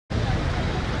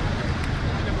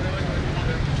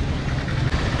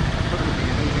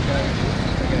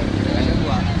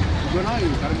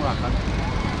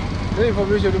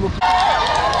information.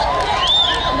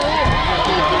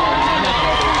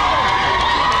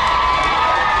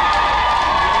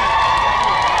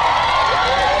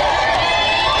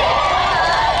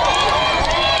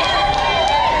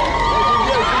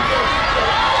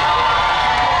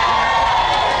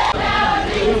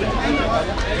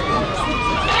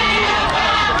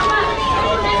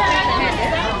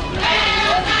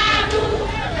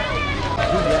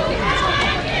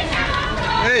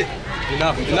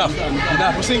 Enough.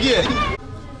 Usiingie.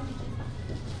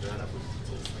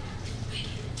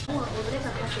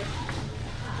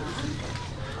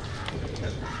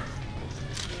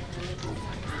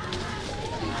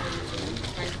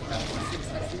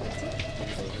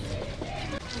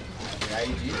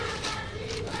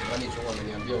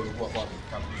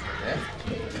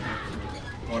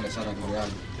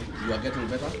 You are getting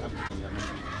better?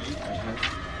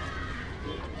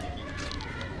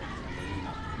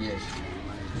 Yes.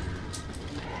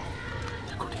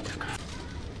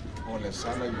 Ole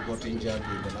sana, you got injured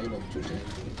in the line of duty.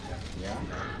 Yeah.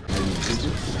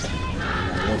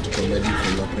 I want to commend you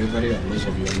for your bravery and most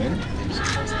of your men.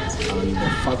 And the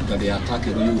fact that they are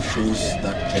attacking you shows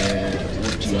that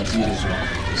what you are doing is wrong.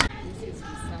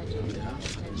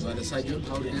 So the sergeant,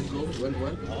 how did it go? Went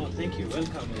well? Oh, thank you.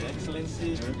 Welcome, Your Excellency.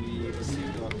 We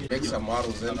received your make some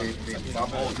arrows and they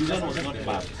oh, this one was not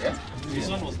bad. Yeah? This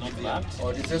one was not bad.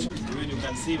 Oh, this when you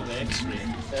can see the X-ray.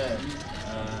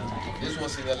 This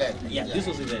was in the leg? Yeah, this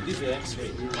was in the this is the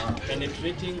X-ray.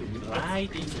 Penetrating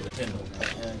right into the tendon.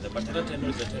 The patella tendon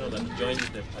is the tendon that joins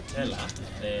the patella,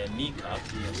 the kneecap,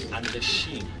 and the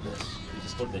shin, which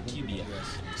is called the tibia.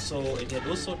 So it had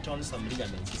also torn some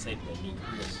ligaments inside the knee.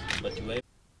 But you were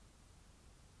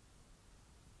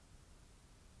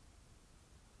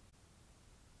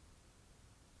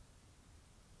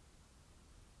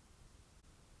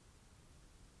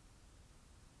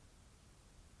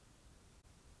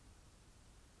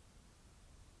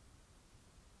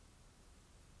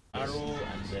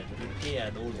and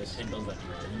repaired all the tendons that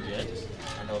were injured,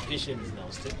 and our patient is now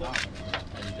stable.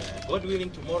 And God willing,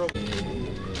 tomorrow we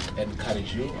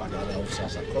encourage you and other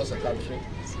officers across the country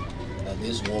that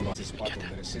this war is part of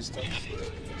the resistance.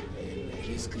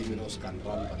 These criminals can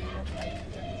run, but they won't hide.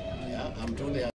 Yeah, I'm told they are